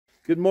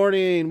Good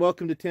morning,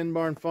 welcome to Tin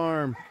Barn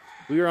Farm.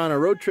 We are on a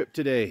road trip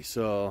today,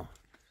 so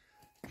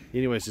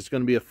anyways, it's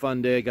going to be a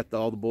fun day. I got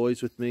all the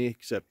boys with me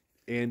except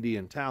Andy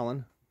and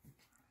Talon,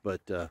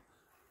 but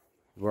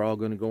we're all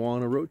going to go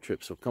on a road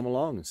trip, so come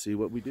along and see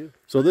what we do.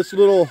 So this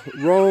little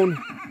roan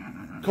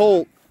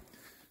colt,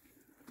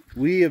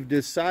 we have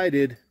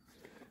decided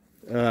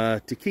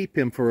to keep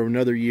him for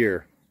another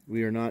year.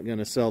 We are not going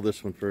to sell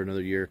this one for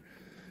another year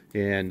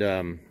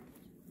and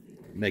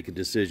make a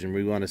decision.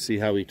 We want to see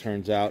how he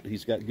turns out.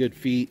 He's got good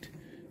feet.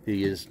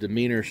 His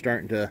demeanor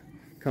starting to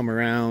come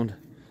around,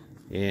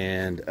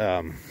 and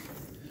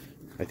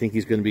I think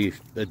he's going to be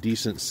a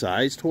decent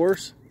sized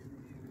horse.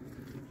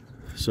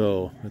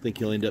 So I think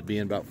he'll end up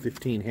being about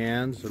 15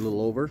 hands, a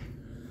little over.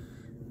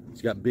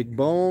 He's got big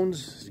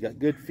bones. He's got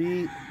good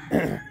feet.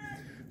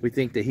 We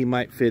think that he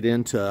might fit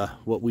into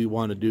what we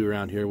want to do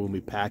around here when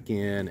we pack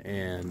in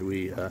and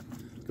we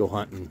go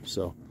hunting.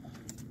 So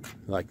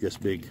like this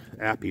big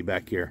appy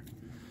back here.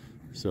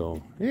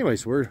 So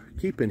anyways, we're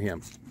keeping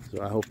him.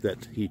 So I hope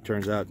that he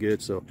turns out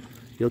good. So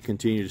he'll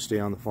continue to stay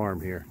on the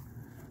farm here.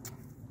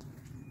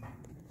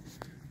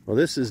 Well,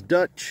 this is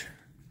Dutch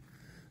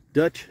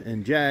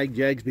and Jag.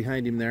 Jag's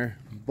behind him there.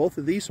 Both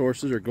of these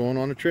horses are going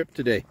on a trip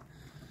today.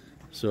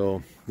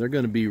 So they're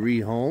going to be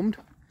rehomed,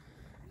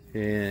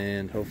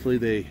 and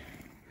hopefully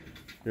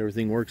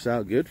everything works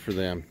out good for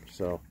them.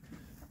 So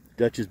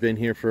Dutch has been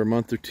here for a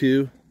month or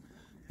two,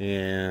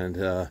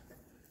 and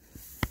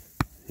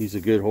he's a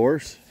good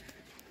horse.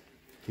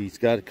 He's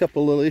got a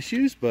couple little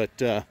issues, but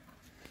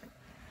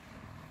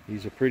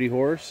he's a pretty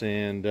horse,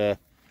 and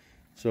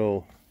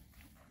so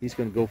he's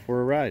going to go for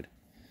a ride.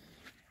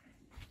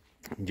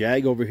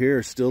 Jag over here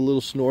is still a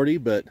little snorty,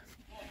 but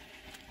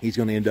he's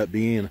going to end up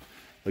being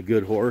a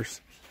good horse.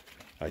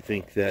 I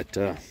think that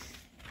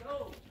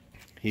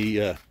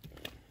he'll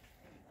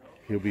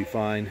be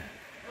fine.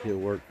 He'll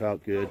work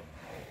out good.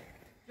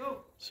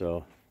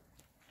 So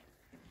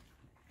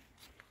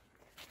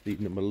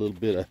feeding him a little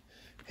bit of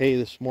hay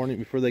this morning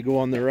before they go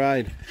on their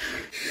ride.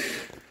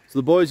 So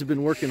the boys have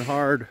been working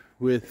hard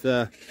with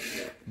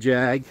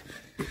Jag,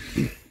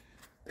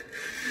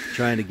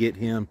 trying to get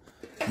him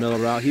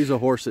mellowed out. He's a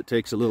horse that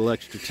takes a little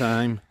extra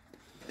time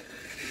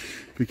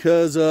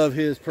because of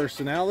his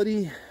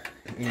personality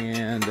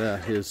and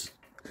his,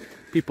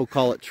 people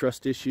call it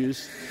trust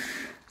issues.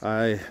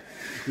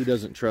 He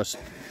doesn't trust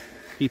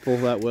people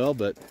that well,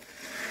 but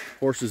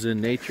horses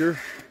in nature,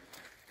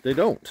 they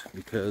don't,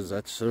 because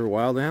that's their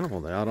wild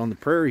animal. They're out on the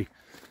prairie.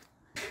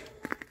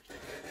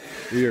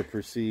 We are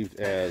perceived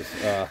as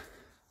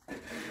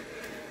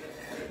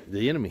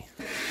the enemy.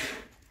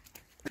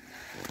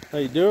 How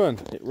you doing?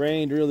 It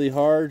rained really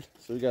hard,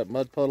 so we got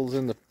mud puddles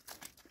in the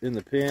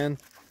pen,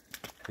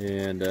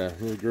 and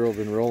little girl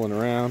been rolling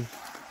around.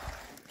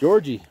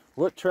 Georgie,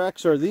 what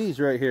tracks are these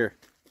right here?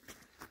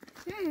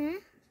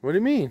 What do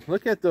you mean?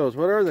 Look at those.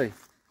 What are they?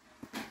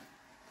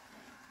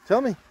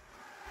 Tell me.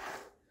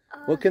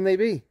 What can they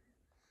be?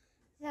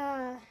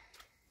 The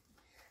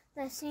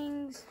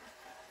things,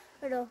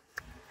 little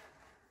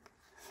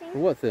things.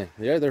 What thing?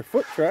 Yeah, they're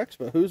foot tracks,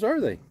 but whose are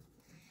they?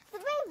 The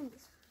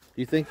babies.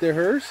 Do you think they're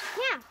hers?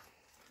 Yeah.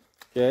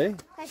 Okay.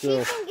 Cause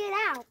So, she can get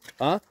out.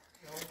 huh?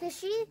 Cause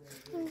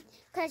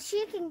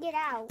she can get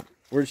out.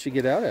 Where does she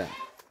get out at?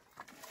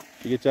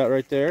 She gets out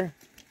right there?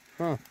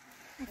 Huh.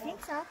 I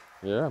think so.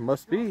 Yeah,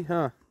 must be,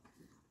 huh?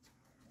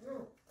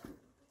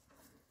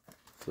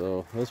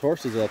 So those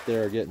horses out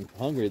there are getting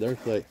hungry. They're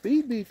like,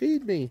 feed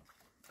me,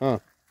 huh?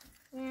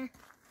 Yeah.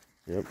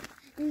 Yep.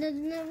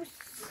 And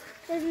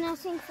there's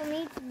nothing for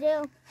me to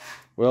do.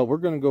 Well, we're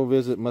gonna go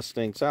visit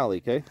Mustang Sally,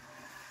 okay?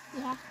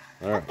 Yeah.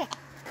 All right. Okay.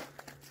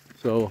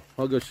 So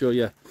I'll go show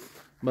you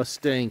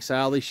Mustang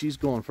Sally. She's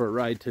going for a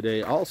ride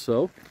today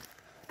also.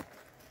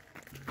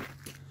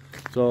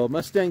 So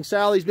Mustang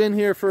Sally's been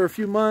here for a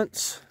few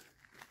months,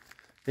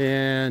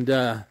 and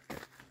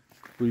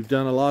we've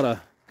done a lot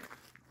of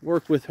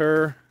work with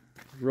her,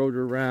 rode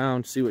her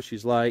around, see what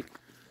she's like.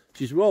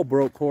 She's a well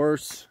broke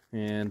horse,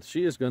 and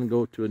she is going to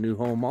go to a new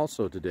home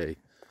also today.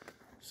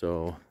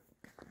 So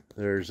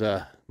there's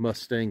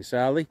Mustang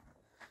Sally.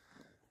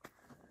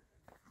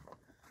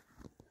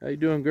 How you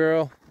doing,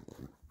 girl?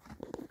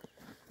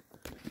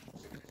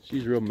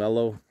 She's real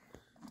mellow.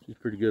 She's a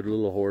pretty good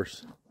little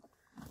horse.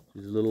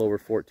 She's a little over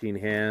 14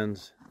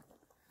 hands,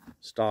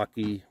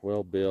 stocky,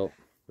 well built,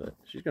 but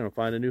she's going to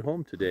find a new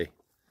home today.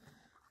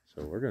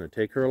 So we're going to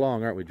take her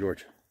along, aren't we,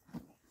 George?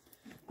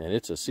 And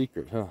it's a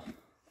secret, huh?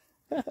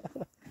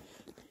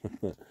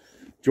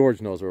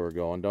 George knows where we're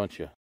going, don't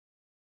you?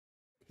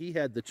 He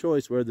had the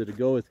choice whether to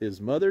go with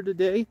his mother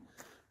today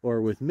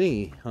or with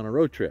me on a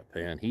road trip,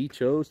 and he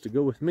chose to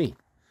go with me.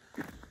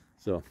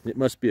 So it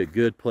must be a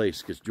good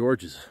place, because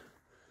George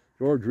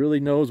really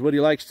knows what he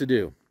likes to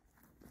do.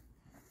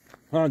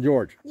 Huh,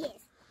 George?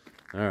 Yes.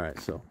 All right,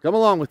 so come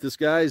along with this,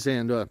 guys,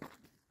 and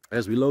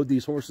as we load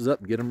these horses up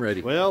and get them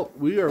ready. Well,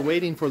 we are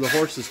waiting for the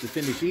horses to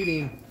finish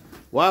eating.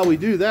 While we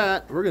do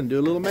that, we're going to do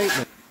a little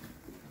maintenance.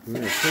 We're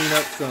going to clean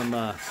up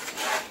some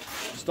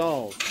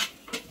stalls.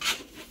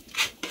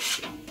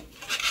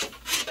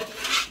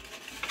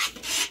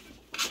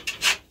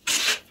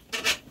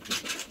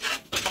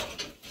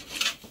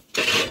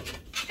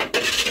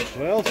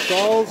 Well,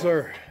 stalls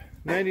are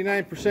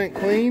 99%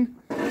 clean,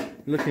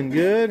 looking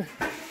good.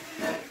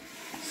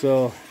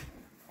 So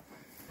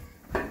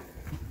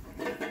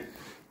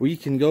we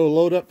can go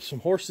load up some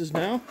horses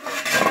now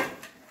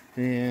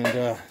and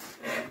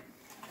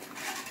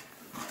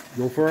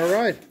go for our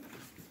ride.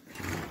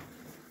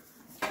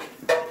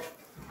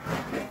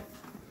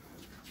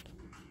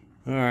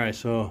 All right,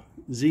 so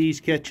Z's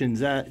catching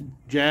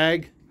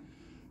Jag.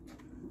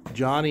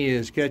 Johnny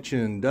is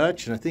catching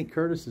Dutch, and I think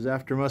Curtis is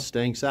after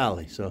Mustang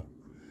Sally. So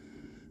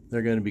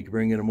they're going to be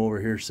bringing them over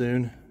here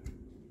soon.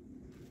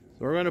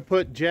 So we're going to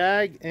put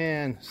Jag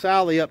and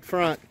Sally up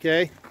front,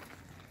 okay?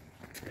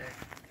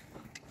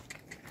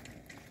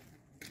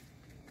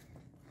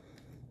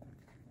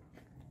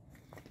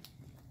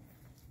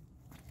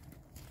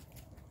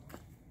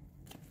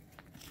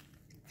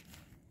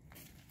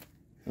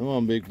 Come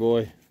on, big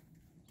boy.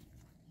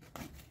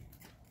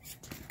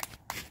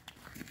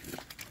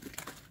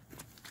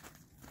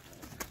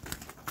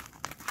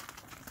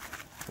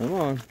 Come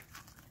on.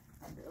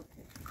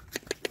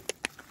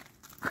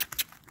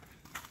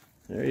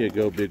 There you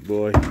go, big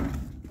boy.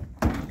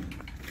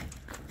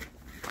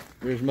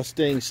 Here's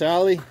Mustang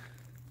Sally.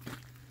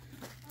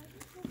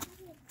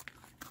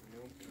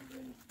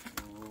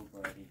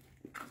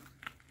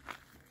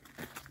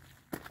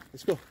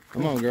 Let's go.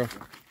 Come on, girl.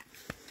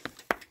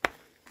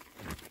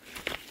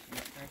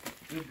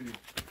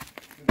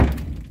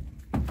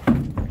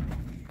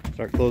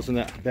 Start closing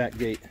that back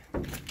gate.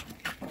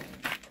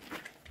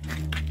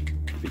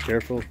 Be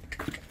careful.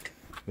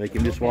 Make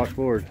him just walk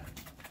forward.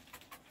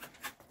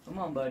 Come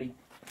on, buddy.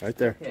 Right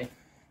there. Okay.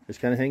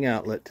 Just kind of hang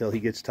out till he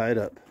gets tied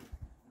up.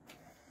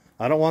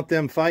 I don't want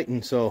them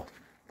fighting, so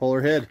pull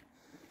her head.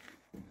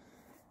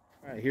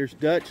 All right, here's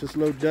Dutch. Let's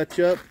load Dutch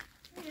up.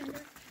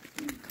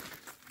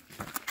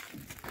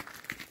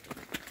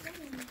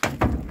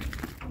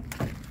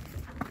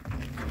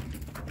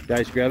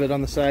 Guys, grab it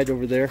on the side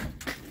over there.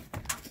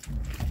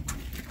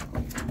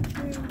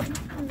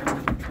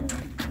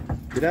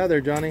 Get out of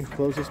there, Johnny.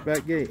 Close this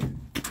back gate.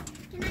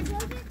 Can I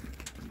close it?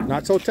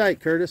 Not so tight,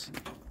 Curtis.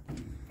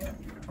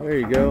 There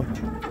you go.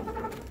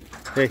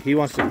 Hey, he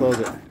wants to close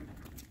it.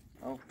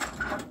 Oh.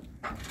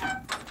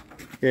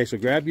 Okay, so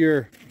grab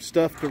your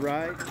stuff to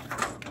ride.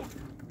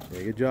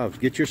 Yeah, good job.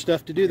 Get your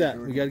stuff to do that.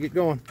 We got to get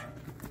going.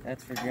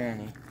 That's for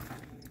Johnny.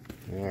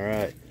 All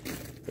right.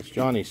 That's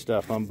Johnny's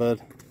stuff, huh, bud?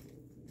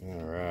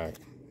 All right.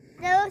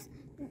 Those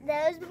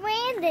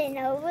Brandon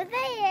over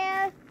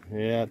there.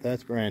 Yeah,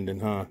 that's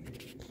Brandon, huh?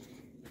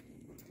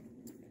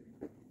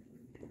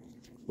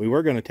 We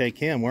were going to take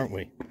him, weren't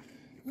we?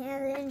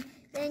 Yeah,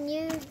 then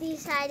you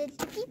decided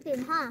to keep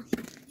him, huh?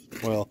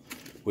 Well,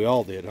 we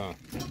all did, huh?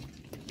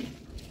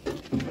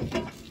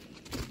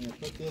 Yeah,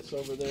 put this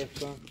over there,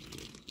 son.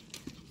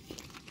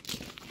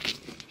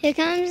 Here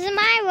comes the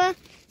Myra.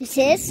 It's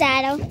his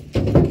saddle.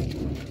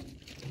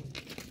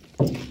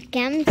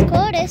 Comes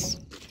Curtis.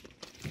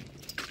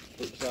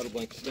 Put the saddle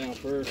blankets down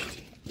first.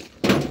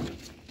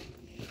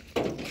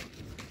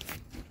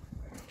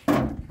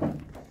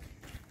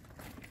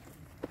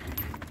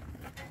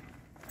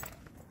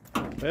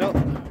 Well,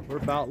 we're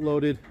about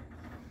loaded.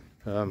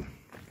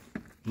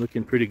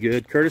 Looking pretty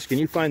good. Curtis, can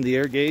you find the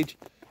air gauge?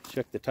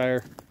 Check the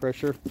tire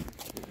pressure.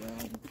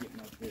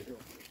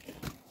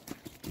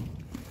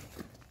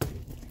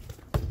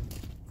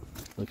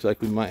 Looks like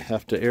we might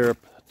have to air up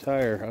the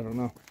tire. I don't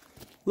know.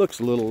 Looks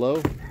a little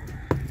low.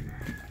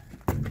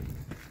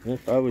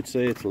 If I would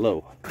say it's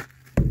low.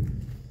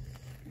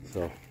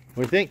 So, what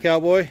do you think,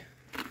 cowboy?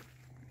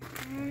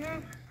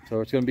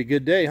 So it's gonna be a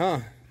good day, huh?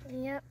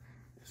 Yep.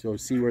 So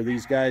see where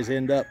these guys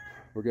end up.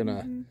 We're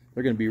gonna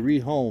they're gonna be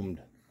rehomed.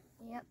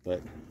 Yep.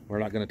 But we're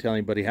not gonna tell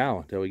anybody how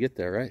until we get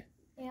there, right?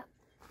 Yep.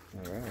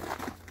 All right.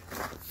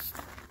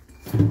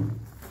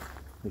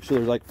 Make sure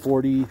there's like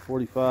 40,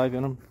 45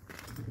 in them.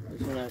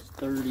 This one has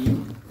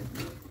 30.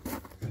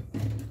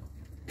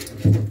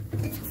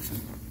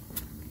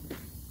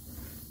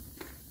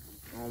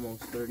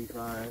 Almost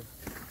 35.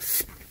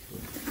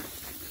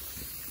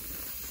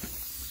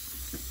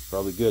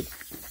 Probably good.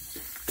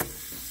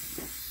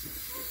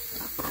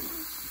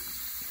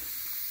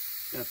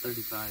 Got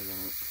 35 in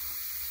it.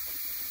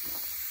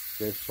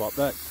 Okay, swap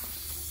back.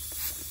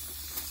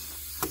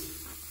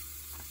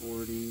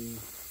 40.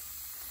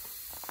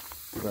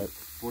 Right.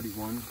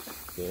 41.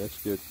 Okay, that's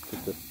good.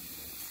 Put the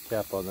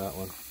cap on that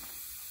one.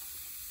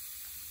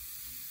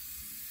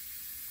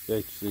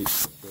 Okay, see.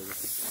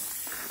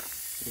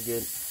 Pretty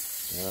good.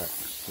 All right,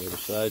 the other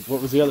side.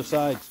 What was the other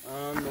side?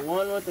 The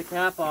one with the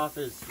cap off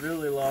is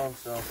really low,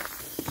 so.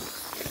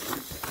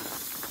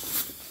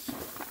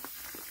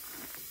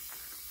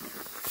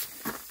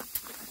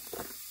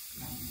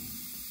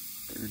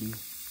 30.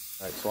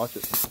 All right, swatch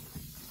it.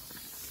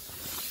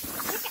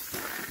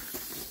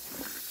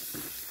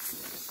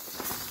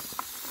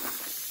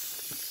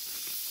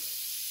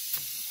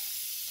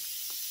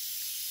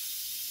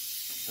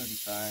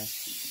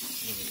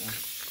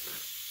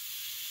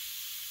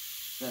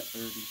 That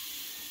 30.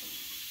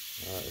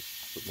 All right,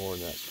 let's put more in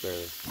that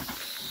spare.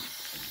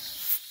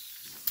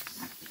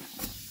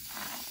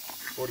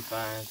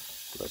 45.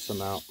 Press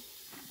them out.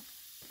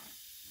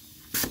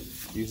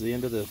 Use the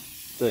end of the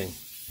thing.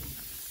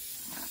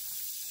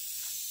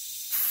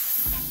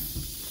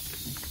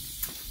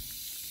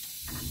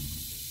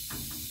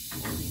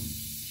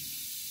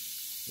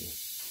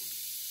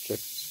 Check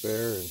the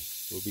spare and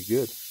we'll be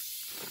good.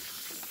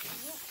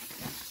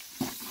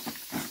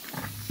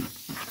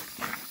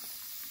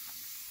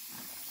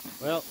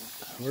 Well,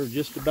 we're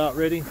just about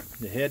ready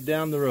to head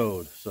down the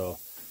road, so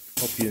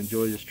hope you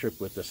enjoy this trip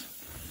with us.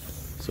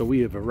 So we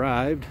have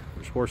arrived.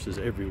 There's horses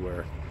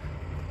everywhere.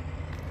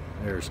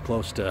 There's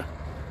close to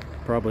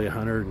probably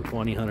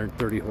 120,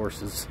 130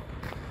 horses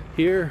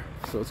here,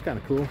 so it's kind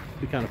of cool.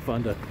 It'll be kind of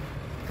fun to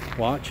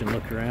watch and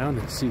look around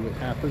and see what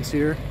happens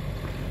here.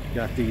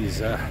 Got these,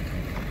 they're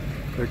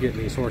getting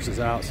these horses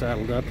out,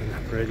 saddled up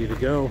and ready to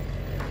go.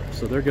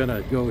 So they're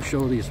gonna go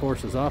show these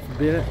horses off a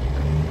bit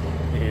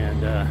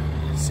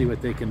and see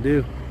what they can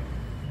do.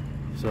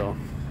 So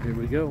here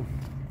we go.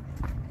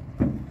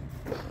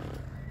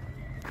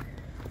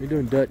 What are you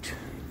doing, Dutch?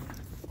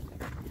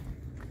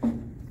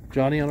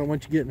 Johnny, I don't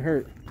want you getting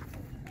hurt.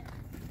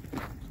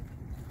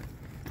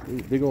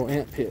 Ooh, big old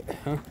ant pit,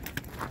 huh?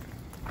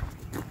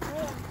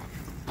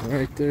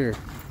 Right there.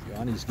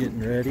 Johnny's getting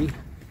ready.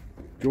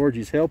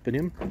 Georgie's helping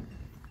him.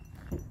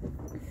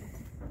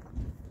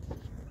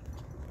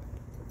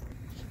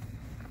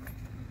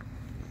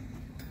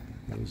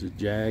 There's a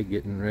Jag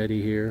getting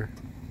ready here.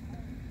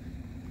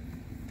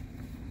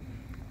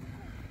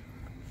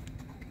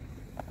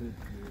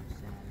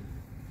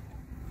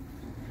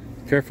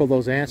 Careful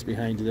those ants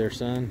behind you there,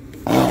 son.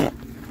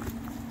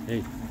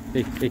 Hey,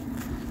 hey, hey.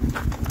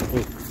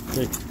 Oh,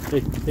 hey, hey,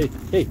 hey,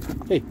 hey,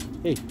 hey,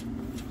 hey.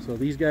 So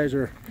these guys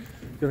are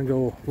gonna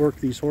go work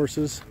these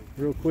horses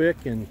real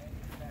quick and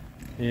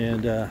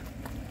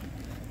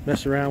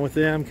mess around with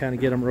them, kind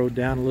of get them rode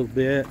down a little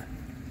bit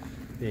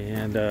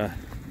and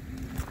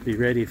be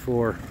ready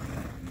for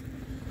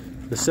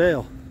the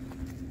sale.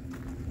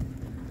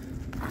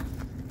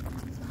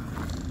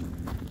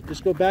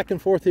 Just go back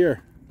and forth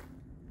here.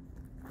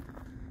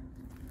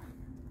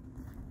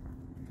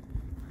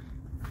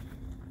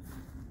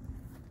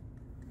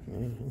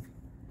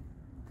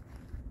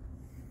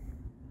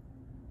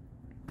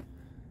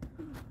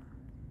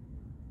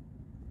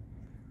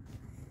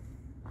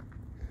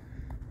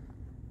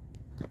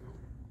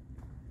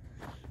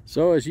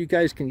 So as you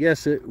guys can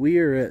guess it, we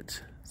are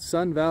at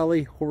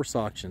SunValley Horse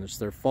Auction. It's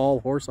their fall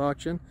horse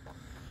auction.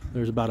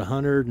 There's about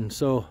 100 and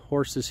so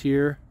horses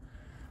here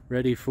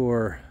ready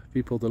for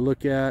people to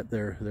look at.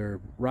 They're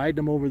riding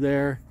them over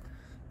there.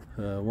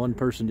 One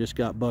person just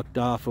got bucked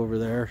off over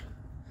there.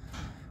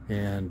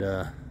 And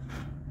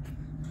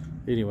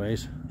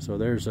anyways, so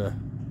there's a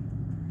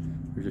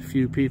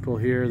few people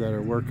here that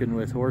are working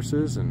with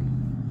horses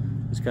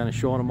and just kind of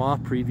showing them off,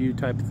 preview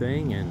type of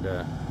thing, and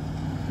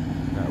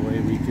that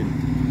way we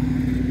can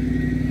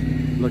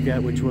look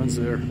at which ones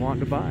they're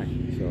wanting to buy.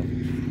 So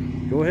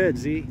go ahead,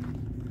 Z.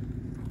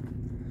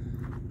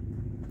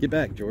 Get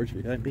back, George,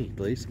 behind me,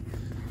 please.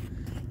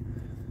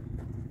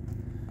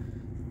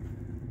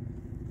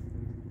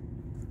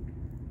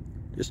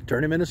 Just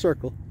turn him in a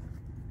circle.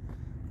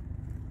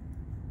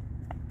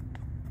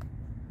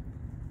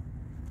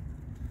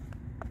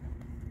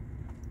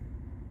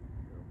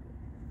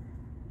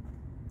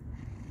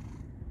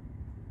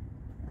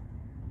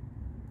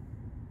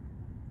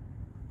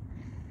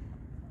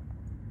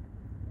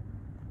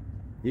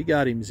 You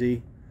got him,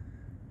 Z.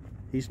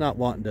 He's not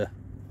wanting to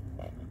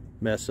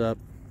mess up.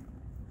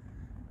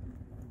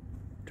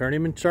 Turn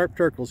him in sharp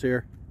circles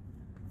here.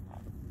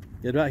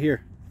 Get out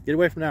here. Get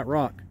away from that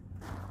rock.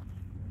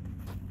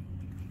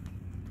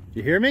 Do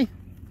you hear me?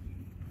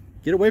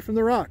 Get away from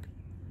the rock.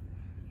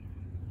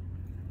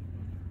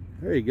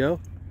 There you go.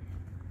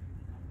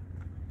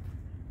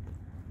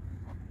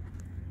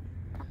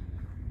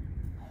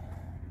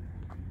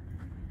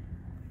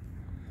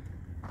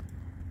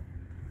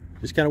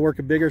 Just kind of work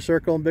a bigger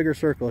circle and bigger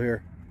circle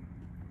here.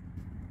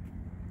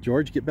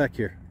 George, get back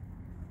here.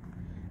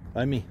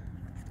 By me.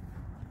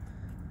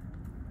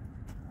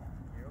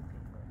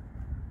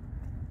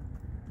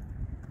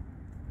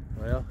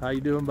 Well, how you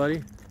doing,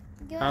 buddy?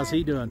 Good. How's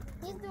he doing?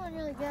 He's doing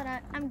really good.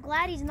 I'm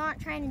glad he's not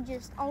trying to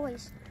just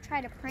always try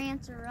to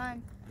prance or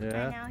run.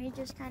 Yeah. Right now, he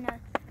just kind of.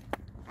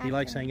 He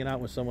likes hanging out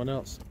with someone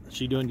else. Is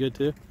she doing good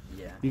too?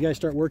 Yeah. You guys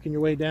start working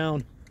your way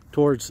down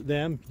towards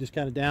them. Just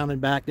kind of down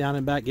and back,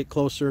 get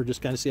closer.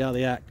 Just kind of see how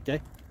they act,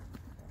 okay?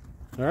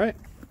 All right?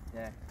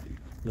 Yeah.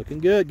 Looking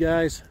good,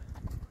 guys.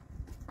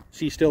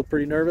 She's still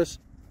pretty nervous?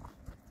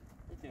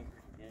 He's doing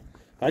pretty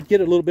good. I'd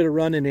get a little bit of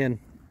running in.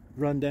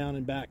 Run down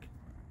and back.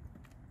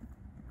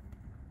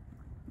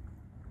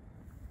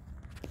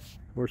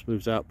 Horse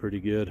moves out pretty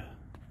good.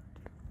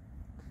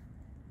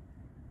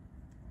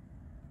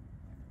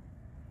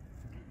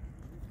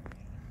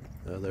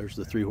 There's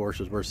the 3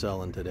 horses we're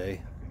selling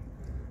today.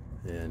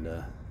 And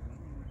they're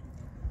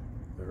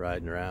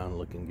riding around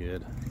looking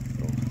good.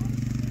 So.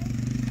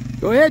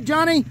 Go ahead,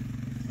 Johnny.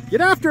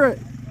 Get after it.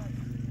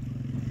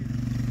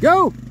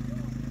 Go.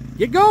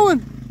 Get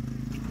going.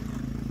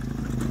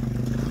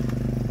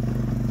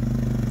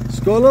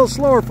 Just go a little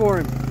slower for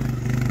him.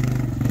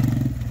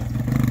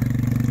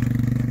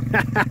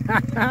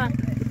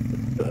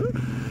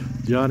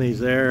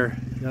 Johnny's there.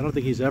 I don't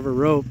think he's ever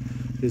roped.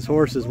 His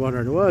horse is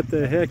wondering, what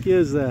the heck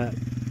is that?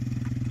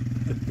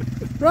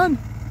 Run!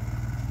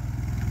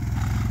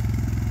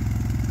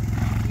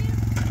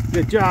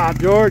 Good job,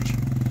 George.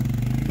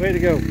 Way to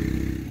go.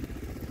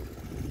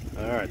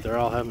 All right, they're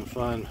all having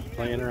fun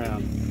playing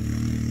around.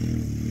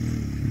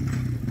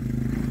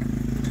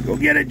 Go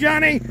get it,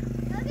 Johnny!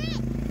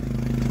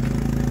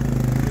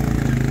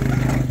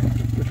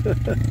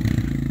 Okay.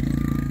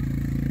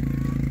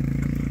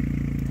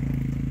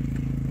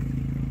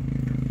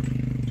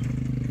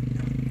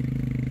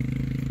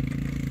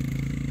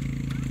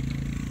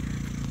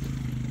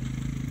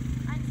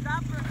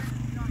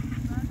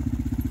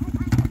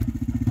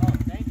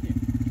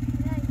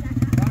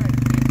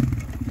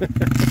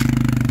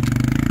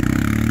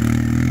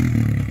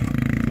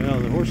 Well,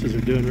 the horses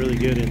are doing really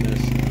good in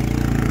this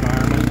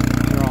environment.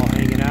 They're all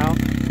hanging out,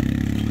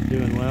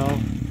 doing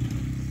well.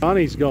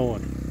 Johnny's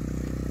going.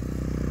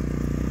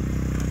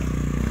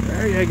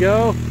 There you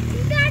go.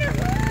 You gotta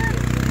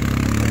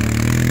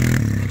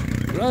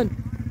run. Run.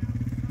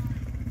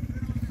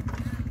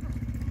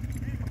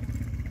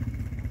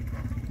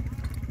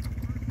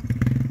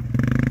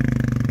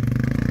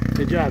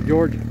 Good job,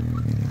 George.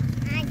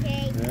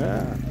 Okay.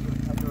 Yeah.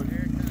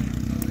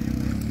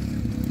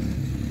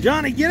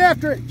 Johnny, get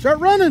after it. Start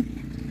running.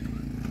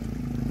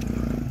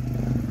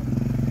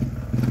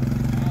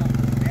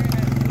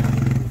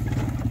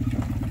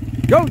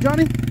 Go,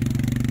 Johnny.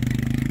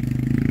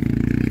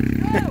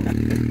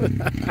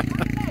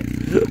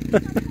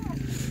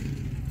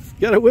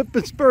 Got a whip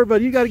and spur,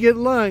 but you got to get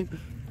in line.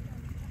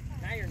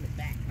 Now you're in the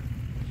back.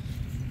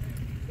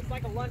 It's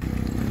like a lunch.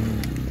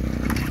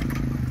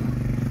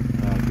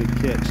 Good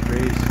catch,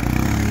 Trace.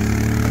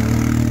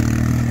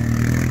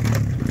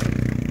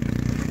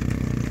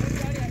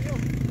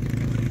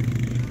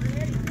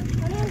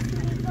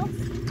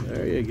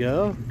 There you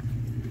go.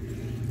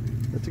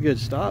 That's a good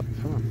stop.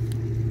 Huh.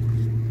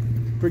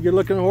 Pretty good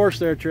looking horse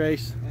there,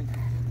 Trace.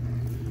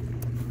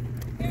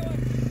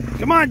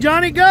 Come on,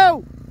 Johnny,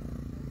 go!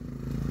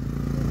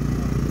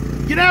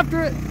 Get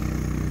after it!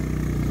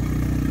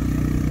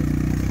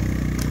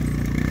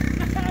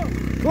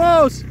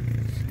 Close!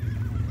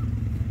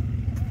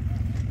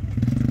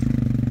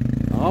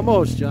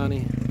 Almost,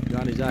 Johnny.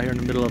 Johnny's out here in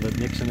the middle of it,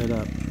 mixing it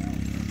up.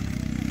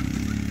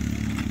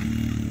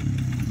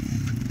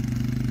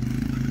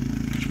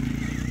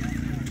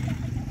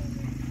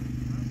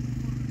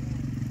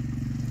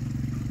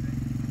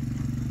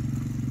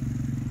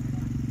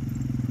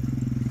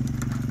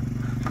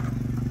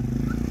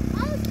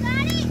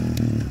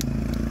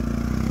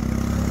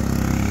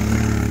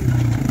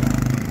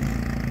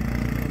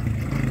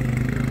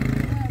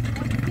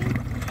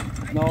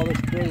 No,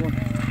 this big one.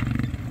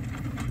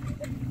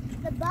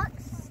 The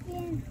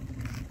buckskin.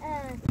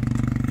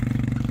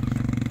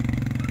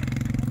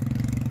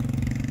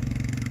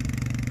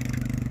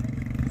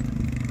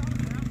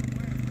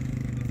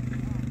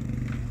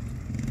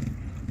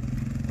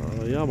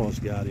 Oh, you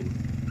almost got him.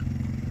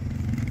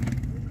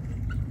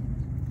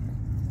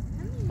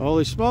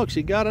 Holy smokes,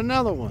 he got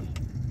another one.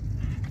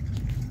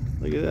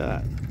 Look at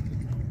that.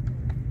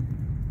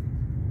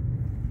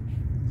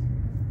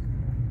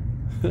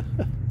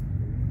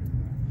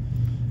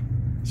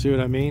 See what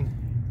I mean?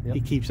 Yep.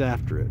 He keeps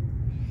after it.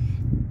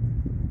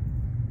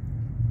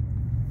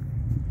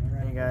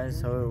 Hey guys,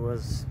 so it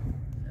was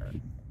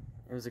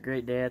a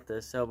great day at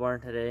the sale barn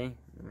today.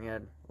 We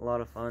had a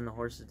lot of fun. The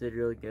horses did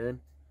really good.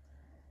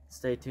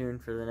 Stay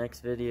tuned for the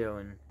next video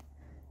and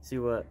see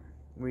what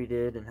we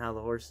did and how the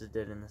horses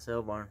did in the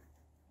sale barn.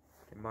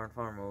 Barn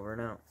Farm over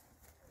and out.